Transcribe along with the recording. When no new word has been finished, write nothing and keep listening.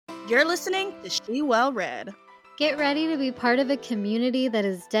You're listening to She Well Read. Get ready to be part of a community that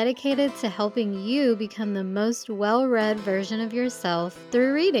is dedicated to helping you become the most well-read version of yourself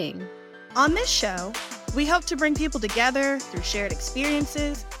through reading. On this show, we hope to bring people together through shared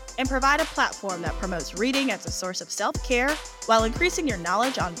experiences and provide a platform that promotes reading as a source of self-care while increasing your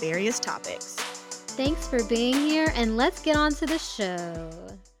knowledge on various topics. Thanks for being here, and let's get on to the show.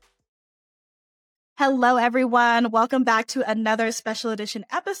 Hello, everyone. Welcome back to another special edition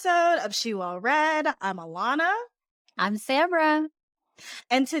episode of She Well Read. I'm Alana. I'm Samra.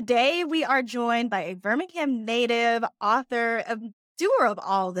 And today we are joined by a Birmingham native, author, doer of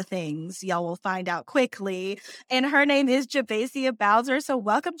all the things. Y'all will find out quickly. And her name is Javacia Bowser. So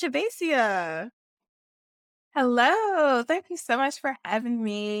welcome, Javacia. Hello. Thank you so much for having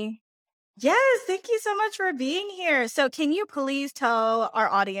me. Yes, thank you so much for being here. So can you please tell our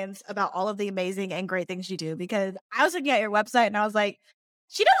audience about all of the amazing and great things you do? Because I was looking at your website and I was like,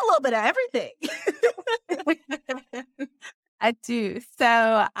 she does a little bit of everything. I do.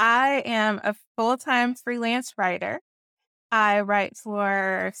 So I am a full-time freelance writer. I write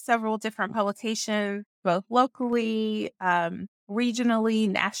for several different publications, both locally, regionally,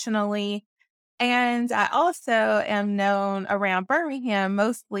 nationally. And I also am known around Birmingham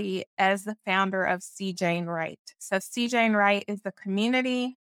mostly as the founder of C. Jane Write. So C. Jane Write is the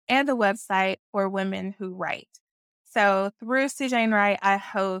community and the website for women who write. So through C. Jane Write, I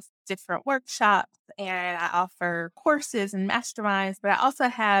host different workshops and I offer courses and masterminds, but I also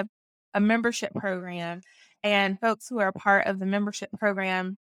have a membership program. And folks who are part of the membership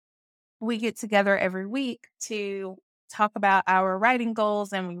program, we get together every week to talk about our writing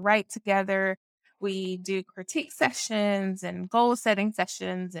goals and we write together. We do critique sessions and goal setting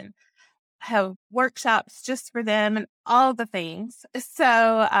sessions and have workshops just for them and all the things.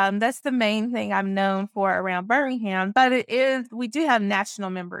 So that's the main thing I'm known for around Birmingham, but we do have national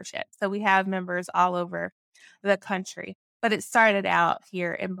membership. So we have members all over the country, but it started out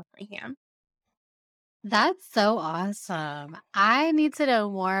here in Birmingham. That's so awesome. I need to know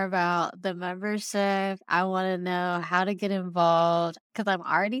more about the membership. I want to know how to get involved because I'm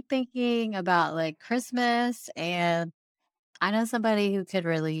already thinking about like Christmas, and I know somebody who could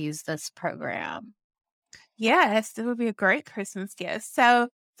really use this program. Yes, it would be a great Christmas gift. So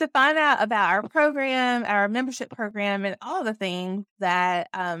to find out about our program, our membership program, and all the things that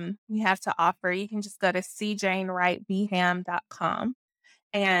we have to offer, you can just go to cjanewritebham.com.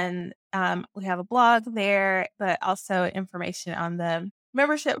 And we have a blog there, but also information on the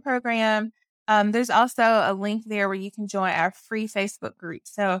membership program. There's also a link there where you can join our free Facebook group.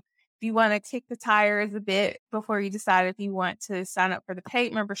 So if you want to kick the tires a bit before you decide if you want to sign up for the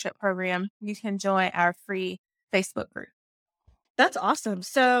paid membership program, you can join our free Facebook group. That's awesome.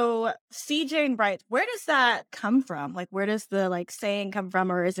 So C. Jane Write, where does that come from? Like, where does the saying come from?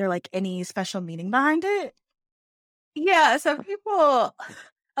 Or is there any special meaning behind it? Yeah, so a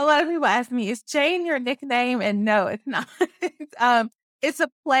lot of people ask me, is Jane your nickname? And no, it's not. It's a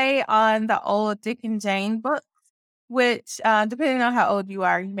play on the old Dick and Jane books, which, depending on how old you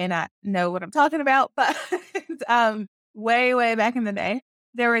are, you may not know what I'm talking about, but way, way back in the day,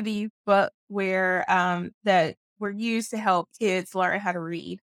 there were these books that were used to help kids learn how to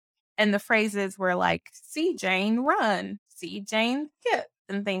read. And the phrases were like, see Jane run, see Jane skip,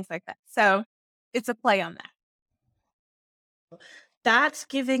 and things like that. So it's a play on that. That's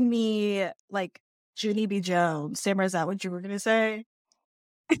giving me Junie B. Jones. Samara, is that what you were going to say?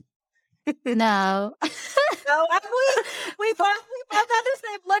 No. No, we both had the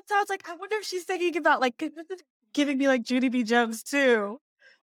same look. So I was like, I wonder if she's thinking about giving me Junie B. Jones too.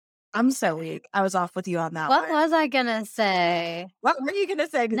 I'm so weak. I was off with you on that What one. was I going to say? What were you going to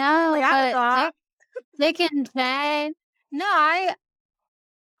say? No, I thought. Dick and Jane. No,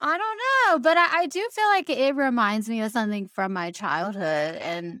 I don't know, but I do feel like it reminds me of something from my childhood,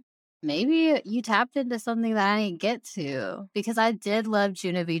 and maybe you tapped into something that I didn't get to because I did love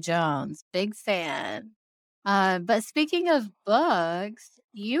Junie B. Jones, big fan. But speaking of books,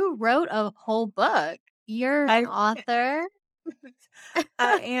 you wrote a whole book. You're an author.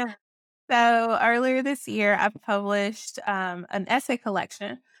 I am. So earlier this year, I published an essay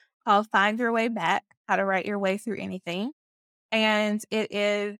collection called Find Your Way Back, How to Write Your Way Through Anything. And it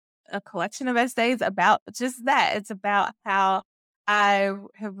is a collection of essays about just that. It's about how I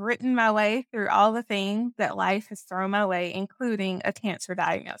have written my way through all the things that life has thrown my way, including a cancer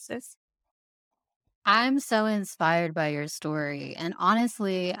diagnosis. I'm so inspired by your story. And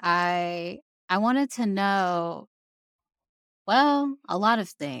honestly, I wanted to know, well, a lot of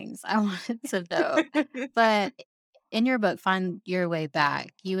things I wanted to know. But in your book, Find Your Way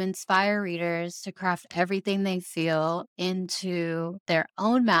Back, you inspire readers to craft everything they feel into their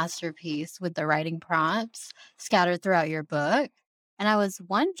own masterpiece with the writing prompts scattered throughout your book. And I was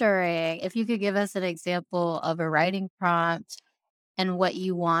wondering if you could give us an example of a writing prompt and what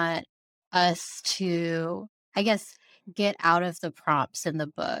you want us to, I guess, get out of the prompts in the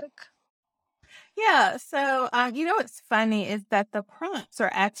book. Yeah. So, what's funny is that the prompts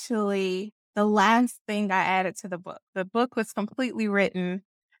are actually the last thing I added to the book. The book was completely written.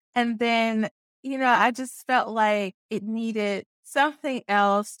 And then, I just felt like it needed something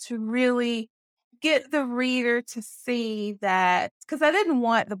else to really get the reader to see that, because I didn't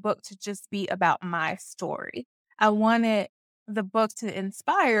want the book to just be about my story. I wanted the book to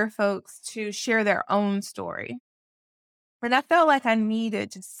inspire folks to share their own story. And I felt like I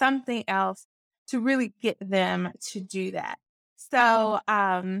needed just something else to really get them to do that. So,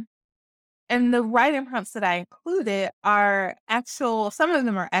 and the writing prompts that I included are some of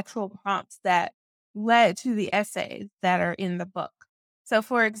them are actual prompts that led to the essays that are in the book. So,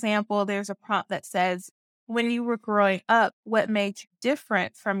 for example, there's a prompt that says, when you were growing up, what made you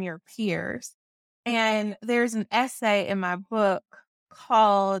different from your peers? And there's an essay in my book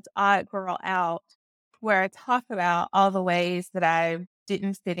called Odd Girl Out, where I talk about all the ways that I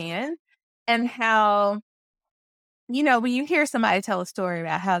didn't fit in and how, when you hear somebody tell a story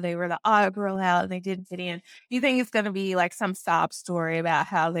about how they were the odd girl out and they didn't fit in, you think it's going to be like some sob story about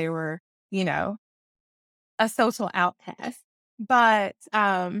how they were, a social outcast. But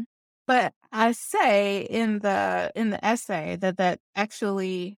I say in the essay that that's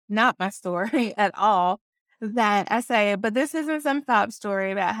actually not my story at all. That I say, but this isn't some sob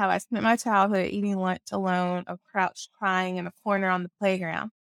story about how I spent my childhood eating lunch alone or crouched crying in a corner on the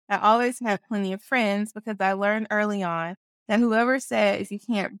playground. I always had plenty of friends because I learned early on that whoever says you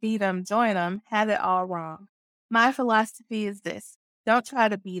can't beat them, join them, had it all wrong. My philosophy is this: don't try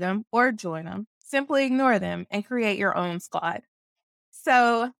to beat them or join them. Simply ignore them and create your own squad.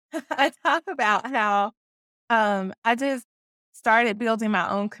 So I talk about how I just started building my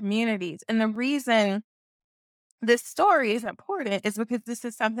own communities. And the reason this story is important is because this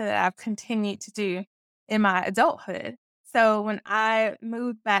is something that I've continued to do in my adulthood. So when I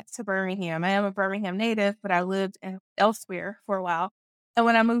moved back to Birmingham, I am a Birmingham native, but I lived elsewhere for a while. And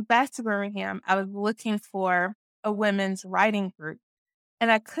when I moved back to Birmingham, I was looking for a women's writing group,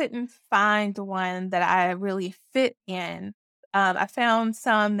 and I couldn't find one that I really fit in. I found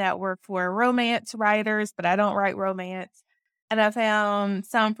some that were for romance writers, but I don't write romance. And I found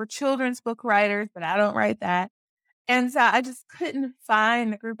some for children's book writers, but I don't write that. And so I just couldn't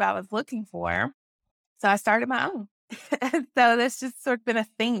find the group I was looking for. So I started my own. And so that's just sort of been a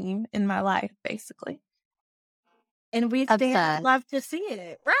theme in my life, basically. And we love to see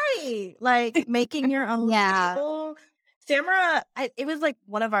it. Right. Like making your own table. Samara, it was like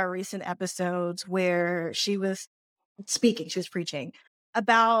one of our recent episodes where she was speaking, she was preaching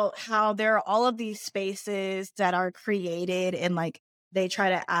about how there are all of these spaces that are created and like they try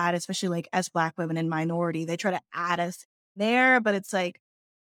to add, especially like as Black women and minority, they try to add us there, but it's like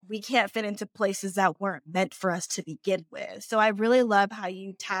we can't fit into places that weren't meant for us to begin with. So I really love how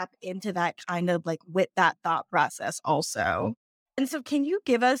you tap into that kind of like with that thought process also. And so can you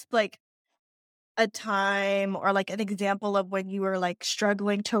give us like a time or like an example of when you were like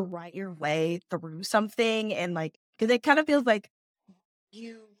struggling to write your way through something and like, because it kind of feels like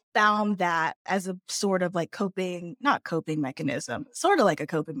you found that as a sort of like not coping mechanism, sort of like a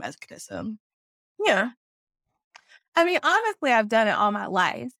coping mechanism. Yeah. I mean, honestly, I've done it all my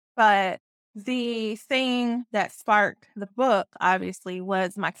life, but the thing that sparked the book, obviously,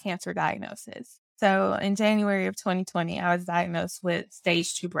 was my cancer diagnosis. So in January of 2020, I was diagnosed with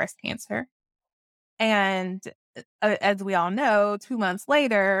stage 2 breast cancer. And as we all know, 2 months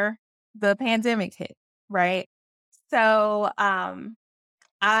later, the pandemic hit, right? So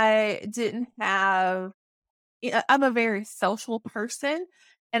I didn't have, I'm a very social person,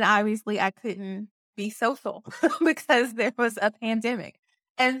 and obviously I couldn't be social because there was a pandemic.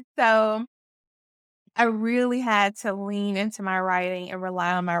 And so I really had to lean into my writing and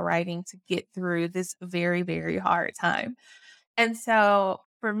rely on my writing to get through this very, very hard time. And so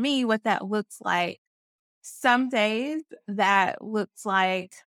for me, what that looks like, some days that looks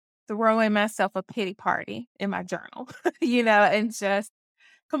like throwing myself a pity party in my journal, and just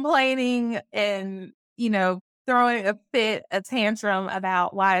complaining and, throwing a tantrum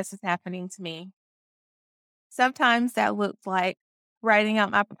about why this is happening to me. Sometimes that looks like writing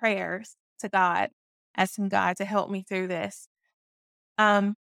out my prayers to God, asking God to help me through this.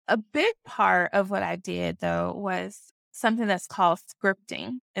 A big part of what I did, though, was something that's called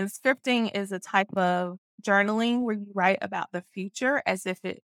scripting. And scripting is a type of journaling where you write about the future as if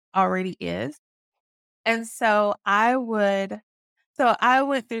it already is. And so I went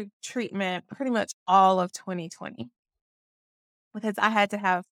through treatment pretty much all of 2020 because I had to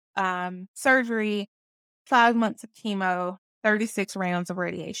have surgery, 5 months of chemo, 36 rounds of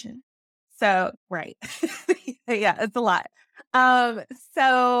radiation. So, right. Yeah, it's a lot.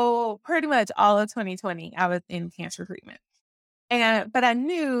 So pretty much all of 2020, I was in cancer treatment. But I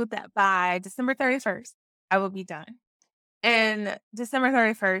knew that by December 31st, I would be done. And December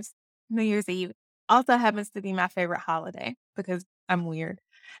 31st, New Year's Eve, also happens to be my favorite holiday because I'm weird.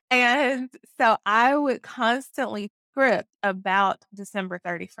 And so I would constantly script about December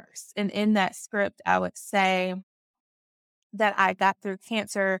 31st. And in that script, I would say that I got through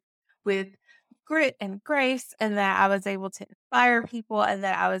cancer with grit and grace, and that I was able to inspire people, and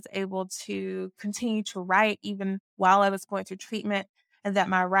that I was able to continue to write even while I was going through treatment, and that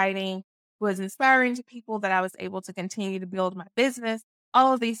my writing was inspiring to people, that I was able to continue to build my business.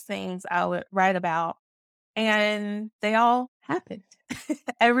 All of these things I would write about, and they all happened.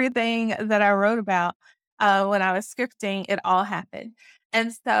 Everything that I wrote about when I was scripting, it all happened.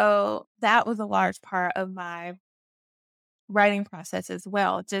 And so that was a large part of my writing process as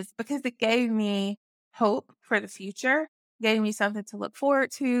well, just because it gave me hope for the future, gave me something to look forward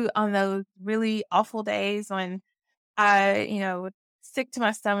to on those really awful days when I, was sick to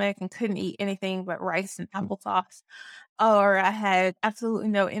my stomach and couldn't eat anything but rice and applesauce, or I had absolutely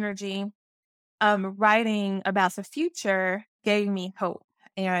no energy. Writing about the future gave me hope,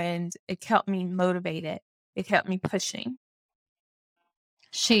 and it kept me motivated. It kept me pushing.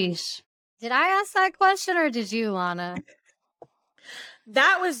 Sheesh. Did I ask that question or did you, Lana?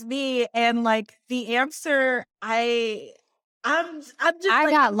 That was me, and like the answer, I'm just I like,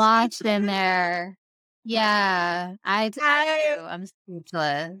 got lost in there. Yeah, I'm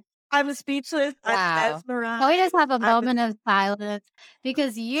speechless. I'm speechless. I'm Wow. mesmerized. Can we just have a moment of silence?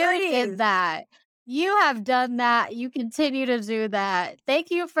 Because you Please. did that. You have done that. You continue to do that.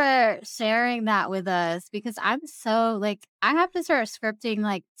 Thank you for sharing that with us because I'm so like, I have to start scripting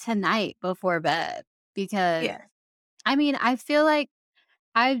like tonight before bed because Yeah. I feel like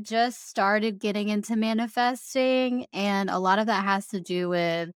I've just started getting into manifesting, and a lot of that has to do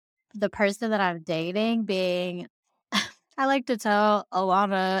with the person that I'm dating being I like to tell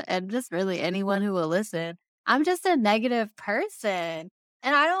Alana and just really anyone who will listen, I'm just a negative person.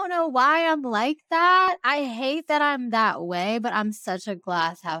 And I don't know why I'm like that. I hate that I'm that way, but I'm such a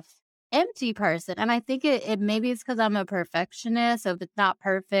glass half empty person. And I think it maybe it's because I'm a perfectionist. So if it's not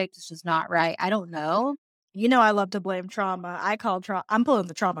perfect, it's just not right. I don't know. You know, I love to blame trauma. I'm pulling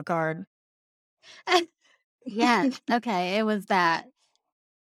the trauma card. Yeah. Okay. It was that.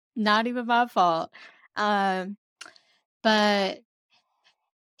 Not even my fault. But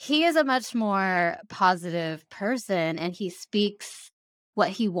he is a much more positive person and he speaks what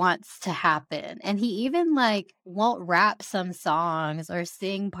he wants to happen. And he even like won't rap some songs or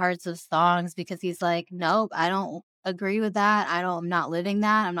sing parts of songs because he's like, nope, I don't agree with that. I'm not living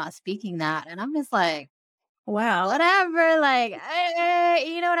that. I'm not speaking that. And I'm just like, Wow. whatever. Like,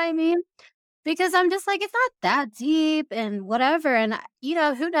 you know what I mean? Because I'm just like, it's not that deep and whatever. And,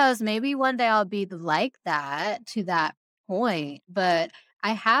 who knows? Maybe one day I'll be like that to that point. But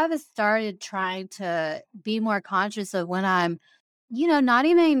I have started trying to be more conscious of when I'm, not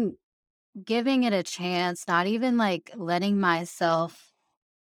even giving it a chance, not even like letting myself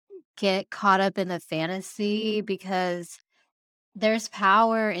get caught up in the fantasy because there's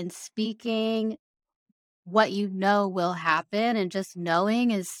power in speaking what you know will happen, and just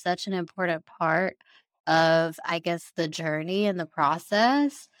knowing is such an important part of, I guess, the journey and the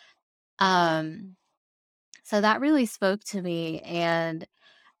process. Um, so that really spoke to me. And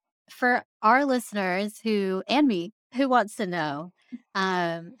for our listeners and me, who wants to know,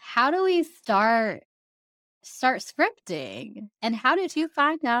 how do we start scripting? And how did you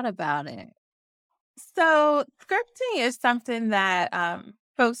find out about it? So scripting is something that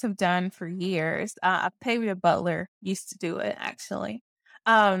folks have done for years. Octavia Butler used to do it actually.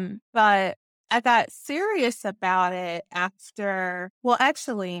 But I got serious about it actually,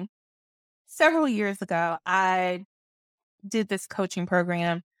 several years ago, I did this coaching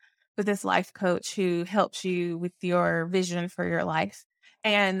program with this life coach who helps you with your vision for your life.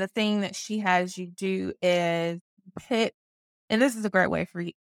 And the thing that she has you do is pick, and this is a great way for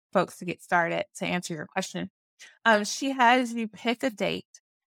folks to get started to answer your question. She has you pick a date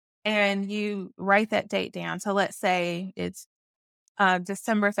and you write that date down. So let's say it's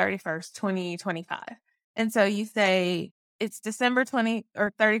December 31st, 2025. And so you say it's December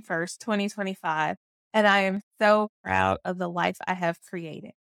 31st, 2025. And I am so proud of the life I have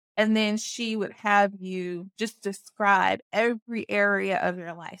created. And then she would have you just describe every area of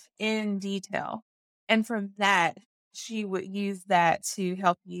your life in detail. And from that, she would use that to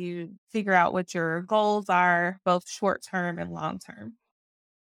help you figure out what your goals are, both short term and long term.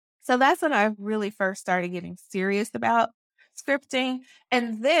 So that's when I really first started getting serious about scripting.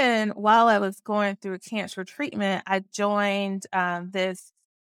 And then while I was going through cancer treatment, I joined this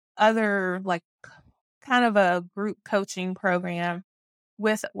other, like, kind of a group coaching program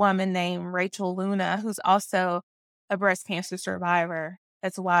with a woman named Rachel Luna, who's also a breast cancer survivor.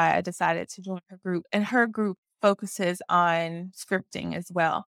 That's why I decided to join her group. And her group focuses on scripting as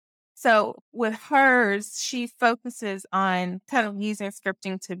well. So with hers, she focuses on kind of using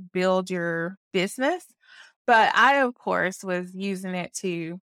scripting to build your business. But I, of course, was using it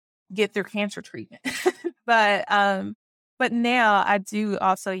to get through cancer treatment. but but now I do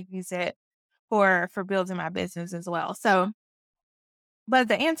also use it for building my business as well. So, but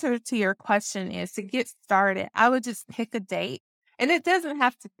the answer to your question is, to get started, I would just pick a date. And it doesn't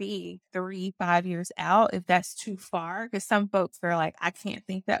have to be 3-5 years out if that's too far, because some folks are like, I can't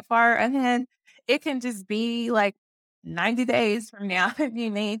think that far ahead. It can just be like 90 days from now if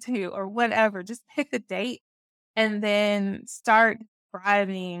you need to, or whatever. Just pick a date and then start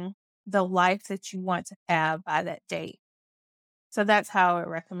describing the life that you want to have by that date. So that's how I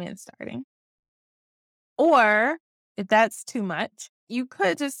recommend starting. Or if that's too much, you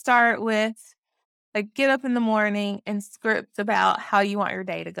could just start with, like, get up in the morning and script about how you want your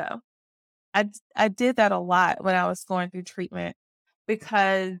day to go. I did that a lot when I was going through treatment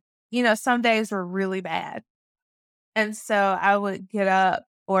because, some days were really bad. And so I would get up,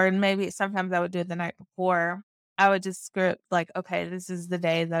 or maybe sometimes I would do it the night before. I would just script, like, okay, this is the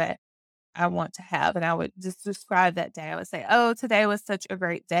day that I want to have. And I would just describe that day. I would say, oh, today was such a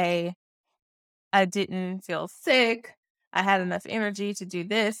great day. I didn't feel sick. I had enough energy to do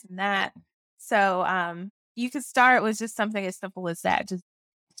this and that. So you could start with just something as simple as that, just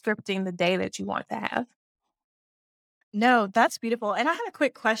scripting the day that you want to have. No, that's beautiful. And I had a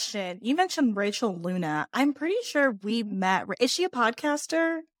quick question. You mentioned Rachel Luna. I'm pretty sure we met. Is she a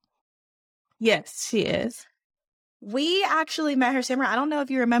podcaster? Yes, she is. We actually met her, Samara. I don't know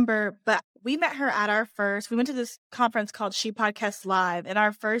if you remember, but we met her at we went to this conference called She Podcasts Live. In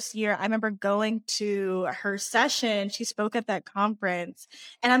our first year, I remember going to her session. She spoke at that conference.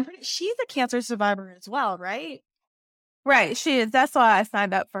 And she's a cancer survivor as well, right? Right, she is. That's why I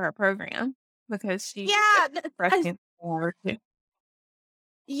signed up for her program, because she's breast cancer too.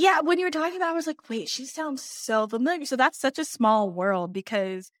 Yeah, when you were talking about it, I was like, wait, she sounds so familiar. So that's such a small world,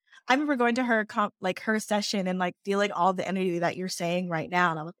 because I remember going to her her session and like feeling all the energy that you're saying right now.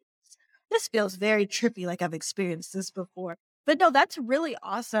 And I was like, this feels very trippy, like I've experienced this before. But no, that's really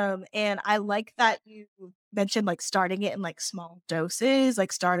awesome. And I like that you mentioned like starting it in like small doses,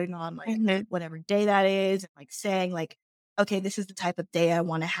 like starting on like whatever day that is, and like saying like, okay, this is the type of day I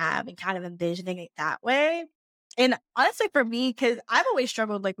want to have, and kind of envisioning it that way. And honestly, for me, because I've always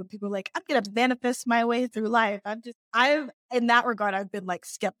struggled like when people are like, I'm gonna manifest my way through life. I've in that regard, I've been like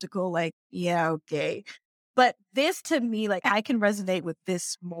skeptical, like, yeah, okay. But this, to me, like, I can resonate with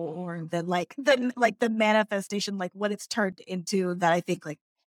this more than like the manifestation, like what it's turned into, that I think like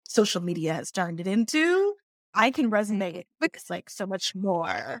social media has turned it into. I can resonate with this like so much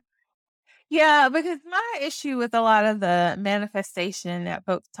more. Yeah, because my issue with a lot of the manifestation that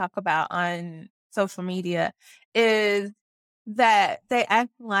folks talk about on social media is that they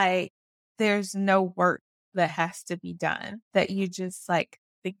act like there's no work that has to be done, that you just like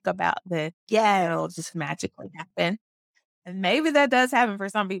think about that, it'll just magically happen. And maybe that does happen for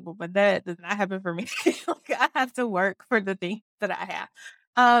some people, but that does not happen for me. Like, I have to work for the things that I have.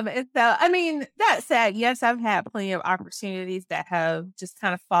 And so, I mean, that said, yes, I've had plenty of opportunities that have just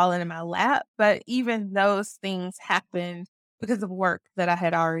kind of fallen in my lap, but even those things happened because of work that I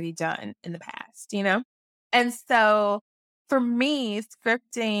had already done in the past, And so for me,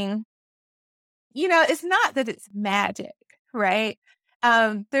 scripting, it's not that it's magic, right?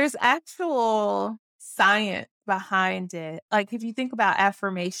 There's actual science behind it. Like, if you think about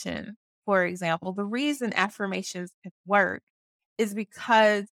affirmation, for example, the reason affirmations can work is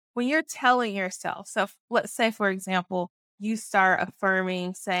because when you're telling yourself, so let's say, for example, you start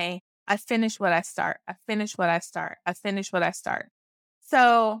affirming, saying, I finish what I start, I finish what I start, I finish what I start.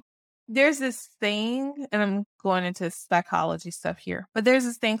 So there's this thing, and I'm going into psychology stuff here, but there's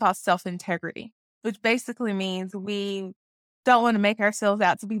this thing called self-integrity, which basically means we don't want to make ourselves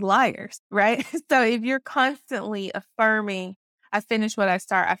out to be liars, right? So if you're constantly affirming, I finish what I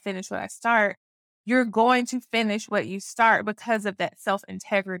start, I finish what I start, you're going to finish what you start because of that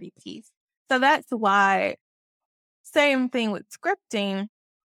self-integrity piece. So that's why, same thing with scripting,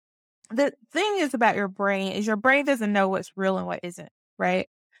 the thing is about your brain is your brain doesn't know what's real and what isn't, right?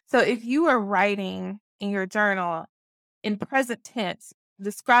 So if you are writing in your journal in present tense,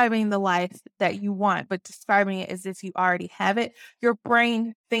 describing the life that you want, but describing it as if you already have it, your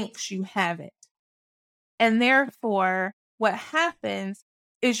brain thinks you have it. And therefore, what happens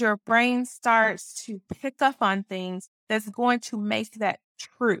is your brain starts to pick up on things that's going to make that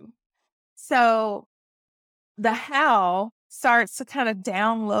true. So the how starts to kind of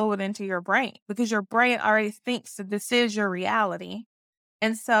download into your brain because your brain already thinks that this is your reality.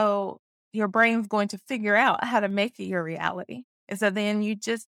 And so your brain's going to figure out how to make it your reality. And so then you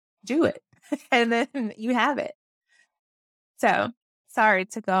just do it and then you have it. So sorry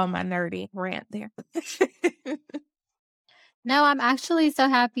to go on my nerdy rant there. No, I'm actually so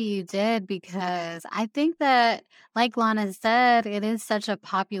happy you did because I think that, like Lana said, it is such a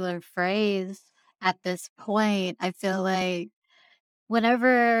popular phrase at this point. I feel like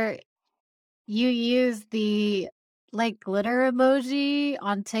whenever you use the like glitter emoji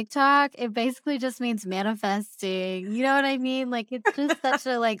on TikTok, it basically just means manifesting. You know what I mean? Like it's just such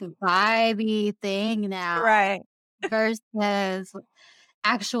a like vibey thing now Right. versus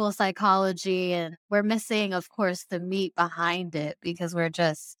actual psychology, and we're missing, of course, the meat behind it because we're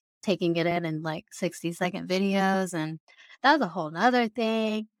just taking it in like 60-second videos, and that's a whole nother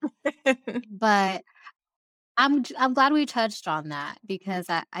thing. But I'm glad we touched on that because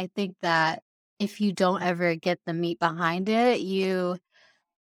I think that if you don't ever get the meat behind it, you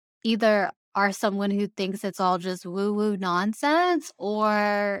either are someone who thinks it's all just woo-woo nonsense,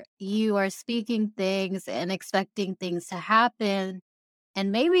 or you are speaking things and expecting things to happen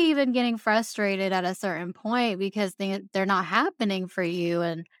and maybe even getting frustrated at a certain point because they're not happening for you.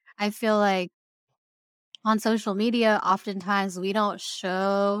 And I feel like on social media, oftentimes we don't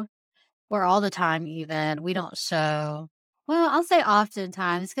show, or all the time even, we don't show. Well, I'll say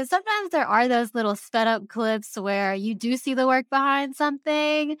oftentimes because sometimes there are those little sped up clips where you do see the work behind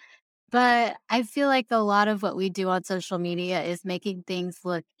something. But I feel like a lot of what we do on social media is making things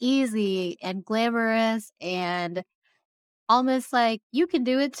look easy and glamorous and almost like you can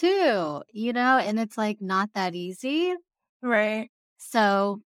do it too, you know? And it's like not that easy. Right.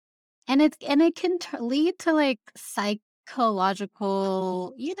 So, and it can lead to like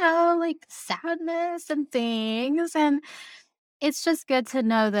psychological, you know, like sadness and things. And it's just good to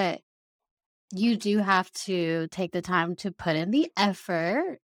know that you do have to take the time to put in the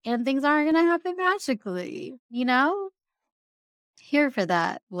effort and things aren't going to happen magically, you know? Here for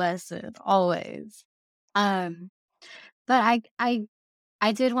that lesson always. Um, but I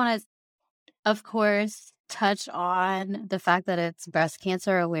did want to, of course, touch on the fact that it's Breast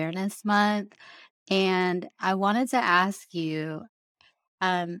Cancer Awareness Month. And I wanted to ask you,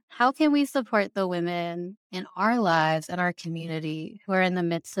 how can we support the women in our lives and our community who are in the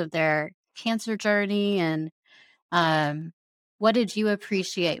midst of their cancer journey? And what did you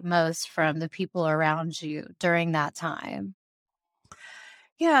appreciate most from the people around you during that time?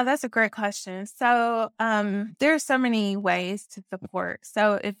 Yeah, that's a great question. So, there's so many ways to support.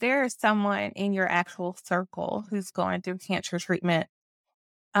 So, if there is someone in your actual circle who's going through cancer treatment,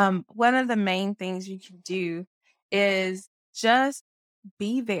 one of the main things you can do is just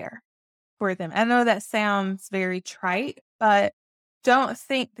be there for them. I know that sounds very trite, but don't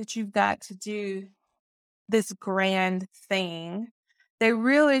think that you've got to do this grand thing. They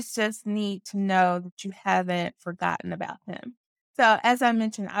really just need to know that you haven't forgotten about them. So, as I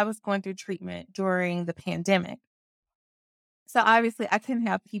mentioned, I was going through treatment during the pandemic. So, obviously, I couldn't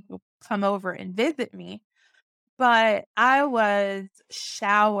have people come over and visit me, but I was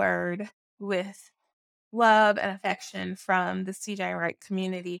showered with love and affection from the CJ Wright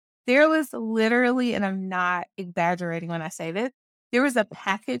community. There was literally, and I'm not exaggerating when I say this, there was a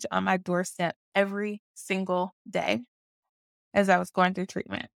package on my doorstep every single day as I was going through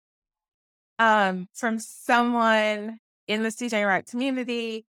treatment. From someone in the CJ Wright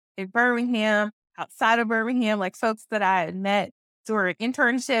community in Birmingham, outside of Birmingham, like folks that I had met during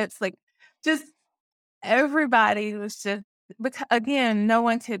internships, like just everybody was just, because again, no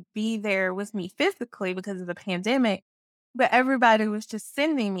one could be there with me physically because of the pandemic, but everybody was just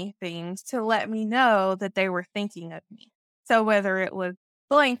sending me things to let me know that they were thinking of me. So whether it was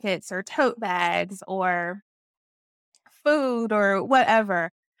blankets or tote bags or food or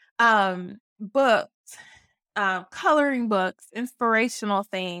whatever, books, coloring books, inspirational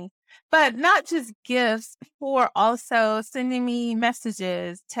things, but not just gifts, people were also sending me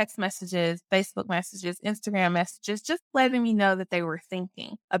messages, text messages, Facebook messages, Instagram messages, just letting me know that they were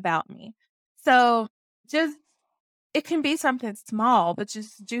thinking about me. So just, it can be something small, but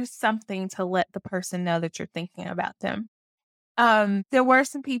just do something to let the person know that you're thinking about them. There were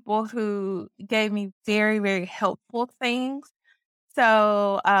some people who gave me very, very helpful things.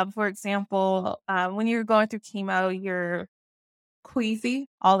 So, for example, when you're going through chemo, you're queasy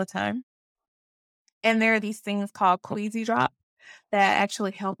all the time. And there are these things called queasy drops that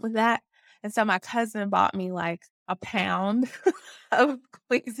actually help with that. And so my cousin bought me like a pound of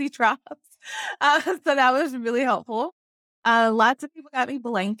queasy drops. So that was really helpful. Lots of people got me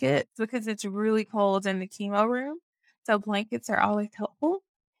blankets because it's really cold in the chemo room. So blankets are always helpful.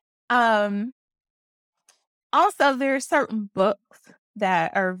 Um, Also, there are certain books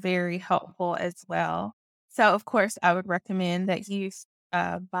that are very helpful as well. So, of course, I would recommend that you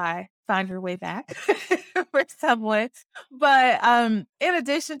buy Find Your Way Back for someone. But in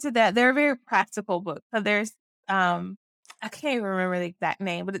addition to that, there are very practical books. So there's I can't even remember the exact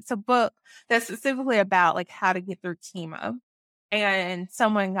name, but it's a book that's specifically about like how to get through chemo. And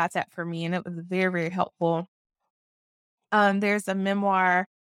someone got that for me, and it was very, very helpful. There's a memoir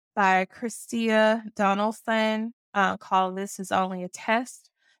by Christia Donaldson called This Is Only a Test.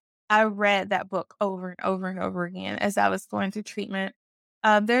 I read that book over and over and over again as I was going through treatment.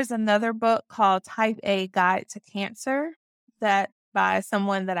 There's another book called Type A Guide to Cancer that by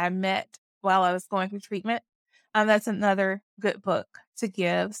someone that I met while I was going through treatment. That's another good book to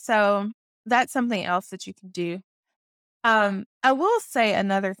give. So that's something else that you can do. I will say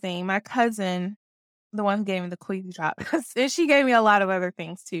another thing. My cousin, the one who gave me the queasy drop, and she gave me a lot of other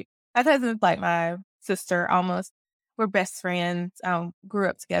things too. My cousin's like my sister almost. We're best friends, grew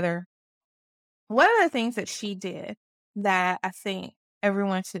up together. One of the things that she did that I think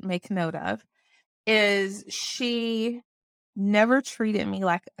everyone should make note of is she never treated me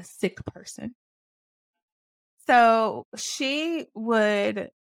like a sick person. So she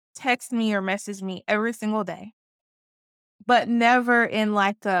would text me or message me every single day, but never in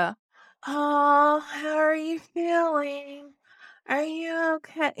like a, oh, how are you feeling? Are you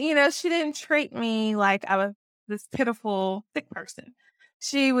okay? She didn't treat me like I was this pitiful sick person.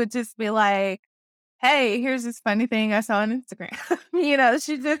 She would just be like, hey, here's this funny thing I saw on Instagram.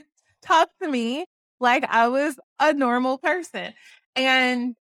 She just talked to me like I was a normal person.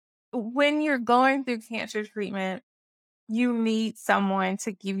 And when you're going through cancer treatment, you need someone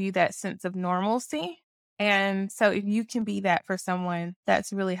to give you that sense of normalcy. And so if you can be that for someone,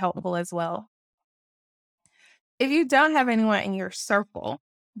 that's really helpful as well. If you don't have anyone in your circle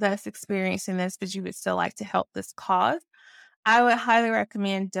that's experiencing this, but you would still like to help this cause, I would highly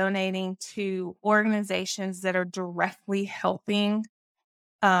recommend donating to organizations that are directly helping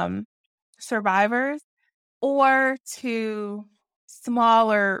survivors or to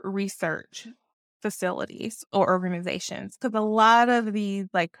smaller research facilities or organizations. Because a lot of these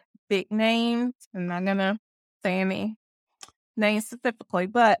like big names, I'm not going to say any names specifically,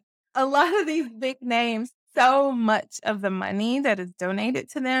 but a lot of these big names, so much of the money that is donated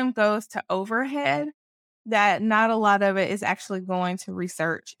to them goes to overhead that not a lot of it is actually going to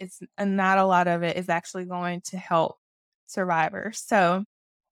research. Not a lot of it is actually going to help survivors. So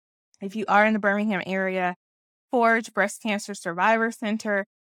if you are in the Birmingham area, Forge Breast Cancer Survivor Center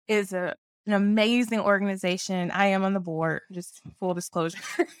is an amazing organization. I am on the board, just full disclosure.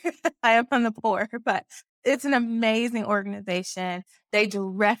 I am on the board, but it's an amazing organization. They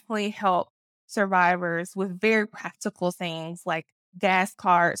directly help survivors with very practical things like gas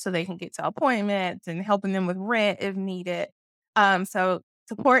cards so they can get to appointments and helping them with rent if needed. So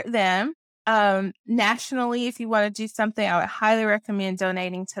support them. Nationally, if you want to do something, I would highly recommend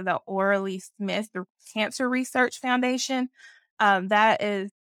donating to the Orally Smith Cancer Research Foundation. That is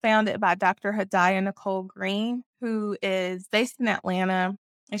founded by Dr. Hadiah Nicole Green, who is based in Atlanta,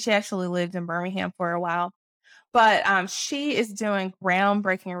 and she actually lived in Birmingham for a while. But she is doing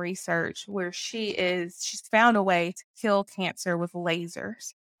groundbreaking research where she's found a way to kill cancer with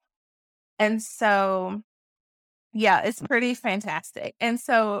lasers. And so, yeah, it's pretty fantastic. And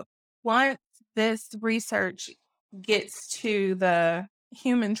so once this research gets to the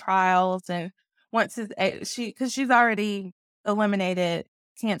human trials and once because she's already eliminated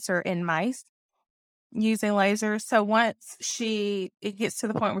cancer in mice using lasers. So once it gets to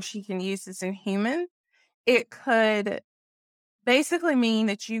the point where she can use this in humans, it could basically mean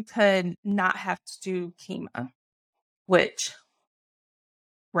that you could not have to do chemo, which,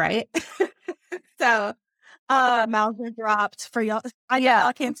 right? So, Mouths are dropped for y'all.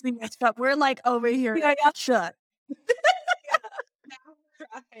 Y'all can't see us, but we're like over here. Yeah. Shut.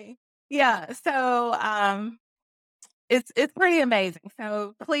 Yeah. So, it's pretty amazing.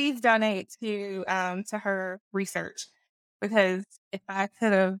 So please donate to her research because if I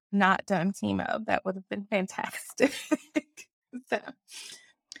could have not done chemo, that would have been fantastic. So.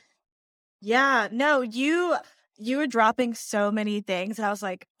 Yeah, no, you you were dropping so many things. And I was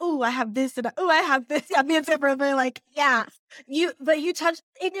like, oh, I have this and oh, I have this. Yeah, me and Timber were like, yeah. But you touched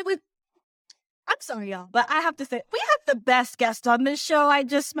and it was I'm sorry, y'all, but I have to say, we have the best guest on this show. I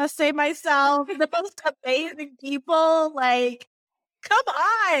just must say myself, the most amazing people. Like, come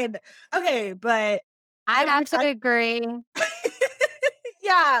on. Okay, but I'd have to agree.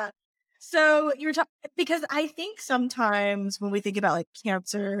 yeah. So you were talking because I think sometimes when we think about like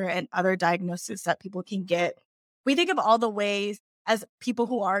cancer and other diagnoses that people can get, we think of all the ways as people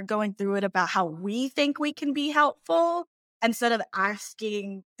who are going through it about how we think we can be helpful instead of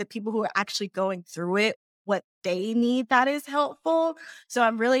asking the people who are actually going through it what they need that is helpful. So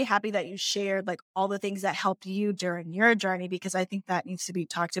I'm really happy that you shared like all the things that helped you during your journey because I think that needs to be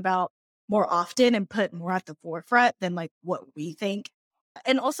talked about more often and put more at the forefront than like what we think.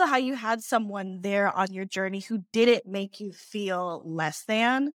 And also how you had someone there on your journey who didn't make you feel less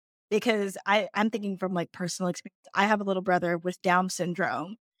than. Because I'm thinking from like personal experience. I have a little brother with Down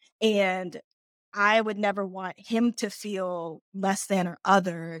syndrome, and I would never want him to feel less than or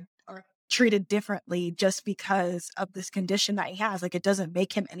other or treated differently just because of this condition that he has. Like it doesn't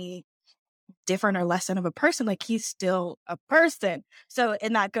make him any different or less than of a person. Like he's still a person. So,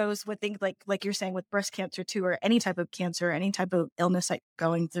 and that goes with things like you're saying with breast cancer too, or any type of cancer, any type of illness that you're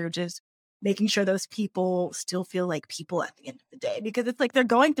going through, just making sure those people still feel like people at the end of the day, because it's like they're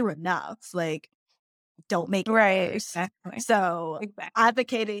going through enough. Like, don't make it Right, worse. exactly. So Exactly.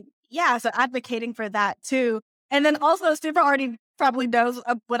 advocating for that too. And then also Steve already probably knows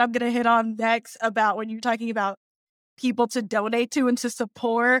what I'm going to hit on next about when you're talking about people to donate to and to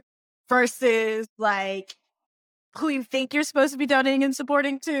support versus like who you think you're supposed to be donating and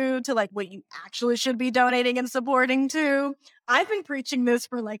supporting to like what you actually should be donating and supporting to. I've been preaching this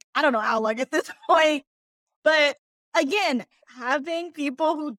for like, I don't know how long at this point, but again, having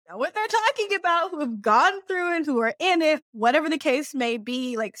people who know what they're talking about, who have gone through it, who are in it, whatever the case may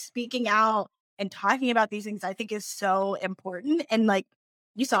be, like speaking out and talking about these things, I think is so important. And like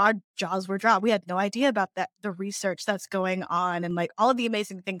you saw our jaws were dropped. We had no idea about that, the research that's going on and like all of the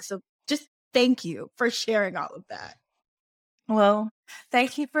amazing things. So just thank you for sharing all of that. Well,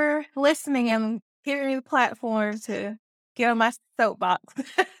 thank you for listening and giving me the platform to get on my soapbox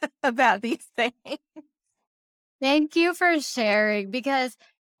about these things. Thank you for sharing because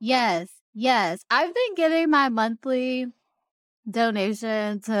yes, I've been giving my monthly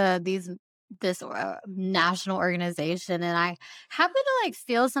donation to this national organization, and I happen to like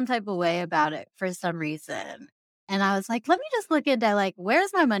feel some type of way about it for some reason. And I was like, let me just look into like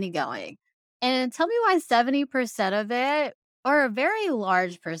where's my money going, and tell me why 70% of it, or a very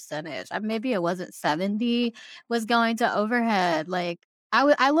large percentage, maybe it wasn't 70, was going to overhead. Like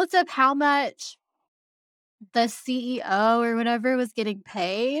I looked up how much the CEO or whatever was getting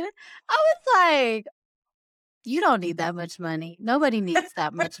paid. I was like, you don't need that much money. Nobody needs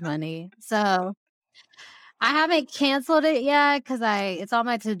that much money. So I haven't canceled it yet because it's on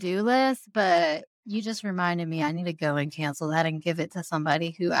my to-do list, but you just reminded me I need to go and cancel that and give it to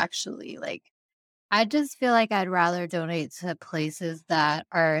somebody who actually like, I just feel like I'd rather donate to places that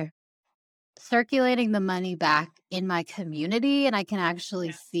are circulating the money back in my community and I can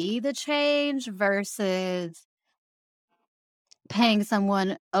actually see the change versus paying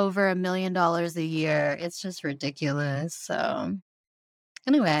someone over $1 million a year. It's just ridiculous. So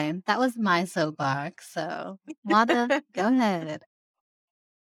anyway, that was my soapbox. So Wanda, go ahead.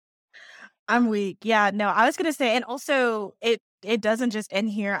 I'm weak. Yeah, no, I was gonna say, and also it doesn't just end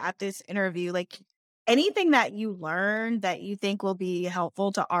here at this interview. Like anything that you learn that you think will be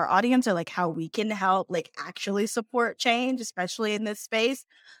helpful to our audience or like how we can help like actually support change, especially in this space,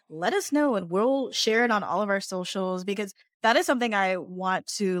 let us know and we'll share it on all of our socials because that is something I want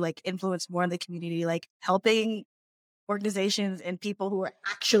to like influence more in the community, like helping organizations and people who are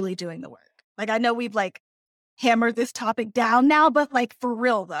actually doing the work. Like I know we've like hammer this topic down now, but like for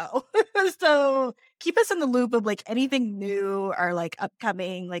real though. So keep us in the loop of like anything new or like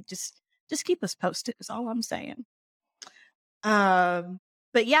upcoming, like just keep us posted is all I'm saying.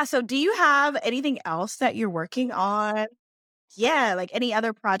 But yeah, so do you have anything else that you're working on? Yeah, like any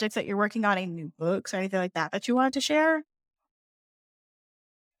other projects that you're working on, any new books or anything like that you wanted to share?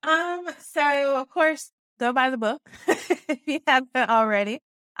 So of course, go buy the book if you haven't already.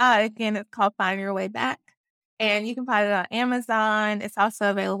 Again, it's called Find Your Way Back. And you can find it on Amazon. It's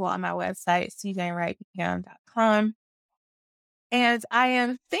also available on my website, cjwrightbecam.com. And I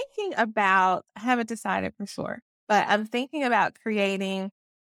am thinking about, I haven't decided for sure, but I'm thinking about creating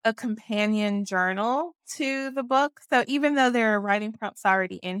a companion journal to the book. So even though there are writing prompts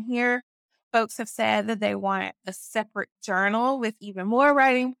already in here, folks have said that they want a separate journal with even more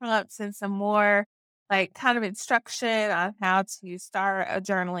writing prompts and some more like kind of instruction on how to start a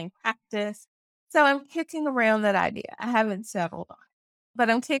journaling practice. So I'm kicking around that idea. I haven't settled on it, but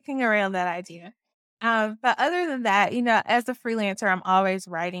I'm kicking around that idea. But other than that, as a freelancer, I'm always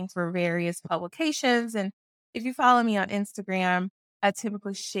writing for various publications. And if you follow me on Instagram, I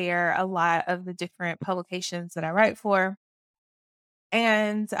typically share a lot of the different publications that I write for.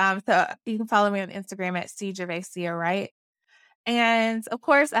 And so you can follow me on Instagram at Javacia, right? And of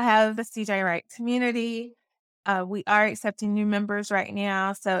course, I have the CJ Wright community. We are accepting new members right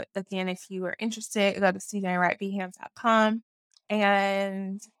now. So again, if you are interested, go to cjwrightbehams.com.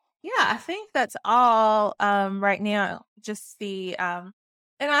 And yeah, I think that's all right now. Just and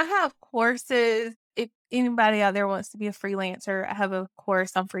I have courses. If anybody out there wants to be a freelancer, I have a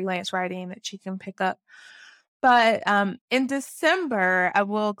course on freelance writing that you can pick up. But in December, I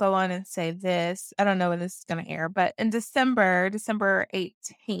will go on and say this. I don't know when this is going to air, but in December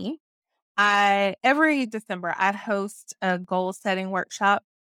 18th, every December, I host a goal setting workshop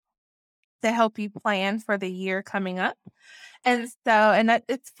to help you plan for the year coming up. And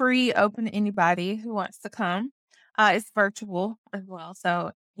it's free, open to anybody who wants to come. It's virtual as well.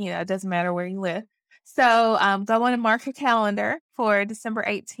 So, it doesn't matter where you live. So go on and mark your calendar for December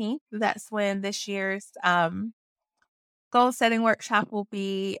 18th. That's when this year's goal setting workshop will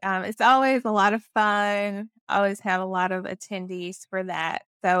be. It's always a lot of fun. I always have a lot of attendees for that.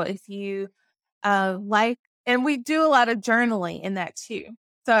 So if you and we do a lot of journaling in that too.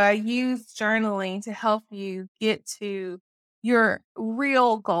 So I use journaling to help you get to your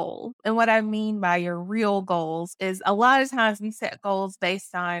real goal. And what I mean by your real goals is a lot of times we set goals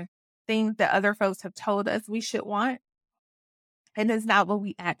based on things that other folks have told us we should want. And it's not what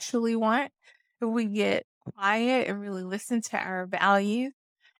we actually want. But we get quiet and really listen to our values.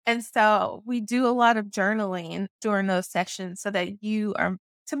 And so we do a lot of journaling during those sessions so that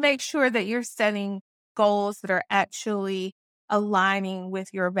to make sure that you're setting goals that are actually aligning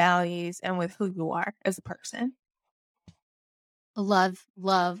with your values and with who you are as a person. Love,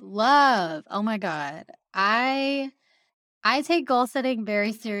 love, love. Oh my God. I take goal setting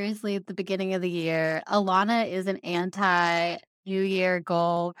very seriously at the beginning of the year. Alana is an anti New Year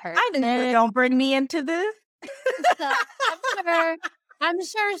goal person. I knew don't bring me into this. So I'm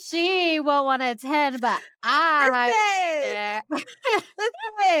sure she won't want to attend, but Listen,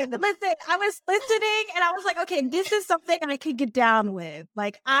 I was listening and I was like, okay, this is something I could get down with.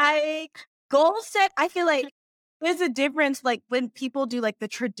 Like goal set, I feel like there's a difference, like when people do like the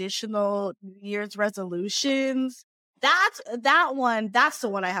traditional New Year's resolutions, that's the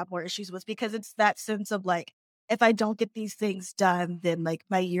one I have more issues with, because it's that sense of like, if I don't get these things done, then like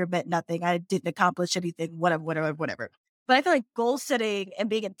my year meant nothing. I didn't accomplish anything, whatever. But I feel like goal setting and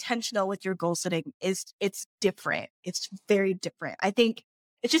being intentional with your goal setting it's different. It's very different. I think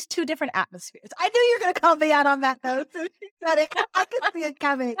it's just two different atmospheres. I knew you were going to call me out on that though. So she said it. I could see it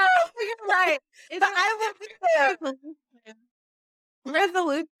coming. You're right. But I will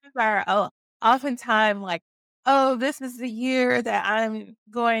resolutions are oftentimes like, oh, this is the year that I'm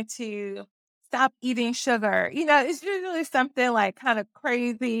going to stop eating sugar. It's usually something like kind of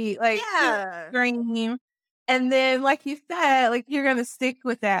crazy, like extreme. And then, like you said, like you're going to stick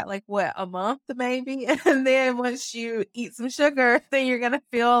with that, like what, a month maybe? And then once you eat some sugar, then you're going to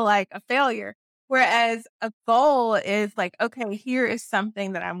feel like a failure. Whereas a goal is like, okay, here is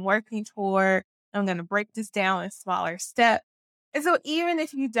something that I'm working toward. I'm going to break this down in smaller steps. And so even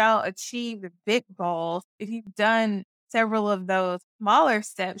if you don't achieve the big goals, if you've done several of those smaller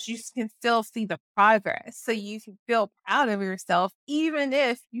steps, you can still see the progress. So you can feel proud of yourself, even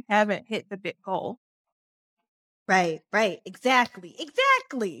if you haven't hit the big goal. Right. Exactly.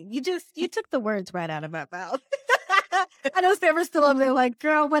 You took the words right out of my mouth. I know Sam's still over there like,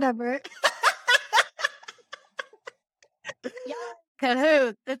 girl, whatever. Yeah,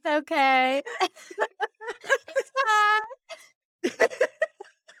 cahoots. It's okay. He's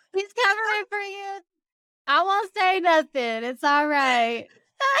covering for you. I won't say nothing. It's all right.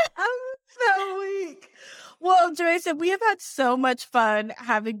 I'm so weak. Well, Javacia, we have had so much fun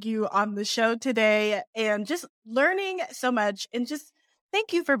having you on the show today and just learning so much. And just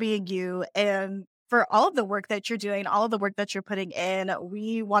thank you for being you and for all of the work that you're doing, all of the work that you're putting in.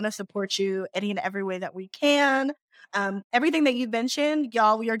 We want to support you any and every way that we can. Everything that you've mentioned,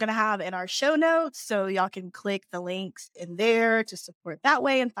 y'all, we are going to have in our show notes. So y'all can click the links in there to support that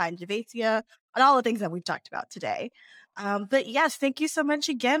way and find Javacia and all the things that we've talked about today. But yes, thank you so much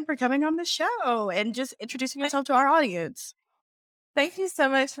again for coming on the show and just introducing yourself to our audience. Thank you so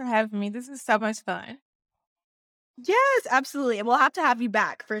much for having me. This is so much fun. Yes, absolutely. And we'll have to have you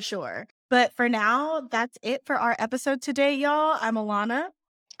back for sure. But for now, that's it for our episode today, y'all. I'm Alana.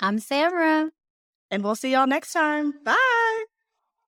 I'm Samra. And we'll see y'all next time. Bye.